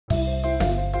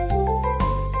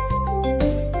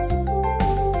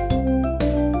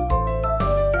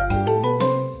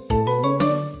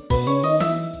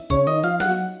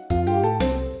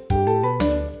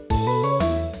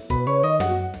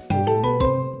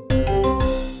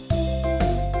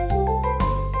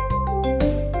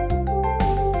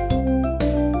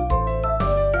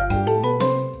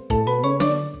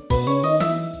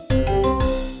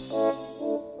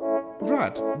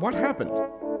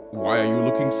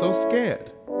so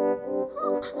scared?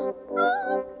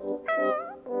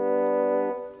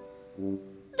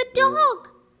 The dog!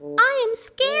 I am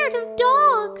scared of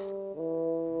dogs.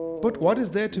 But what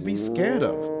is there to be scared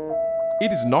of?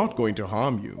 It is not going to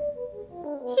harm you.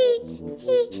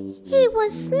 He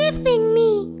was sniffing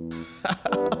me.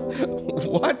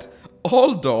 What?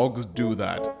 All dogs do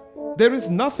that. There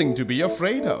is nothing to be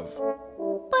afraid of.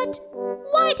 But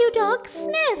why do dogs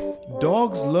sniff?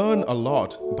 Dogs learn a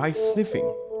lot by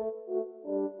sniffing.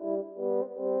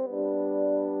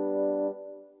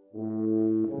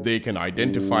 They can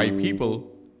identify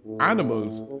people,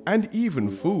 animals, and even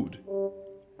food.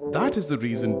 That is the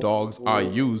reason dogs are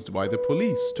used by the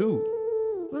police too.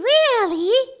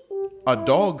 Really? A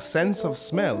dog's sense of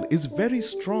smell is very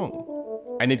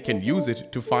strong, and it can use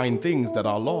it to find things that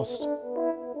are lost.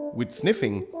 With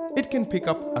sniffing, it can pick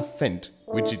up a scent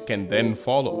which it can then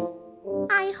follow.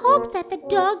 I hope that the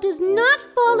dog does not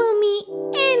follow me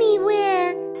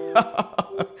anywhere.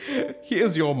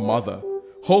 Here's your mother.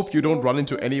 Hope you don't run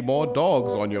into any more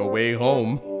dogs on your way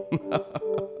home.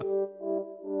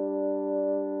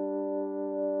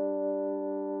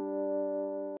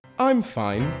 I'm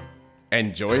fine.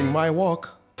 Enjoying my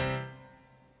walk.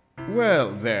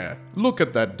 Well, there. Look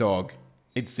at that dog.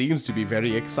 It seems to be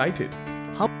very excited.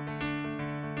 How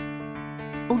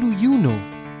do you know?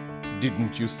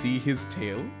 Didn't you see his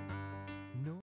tail?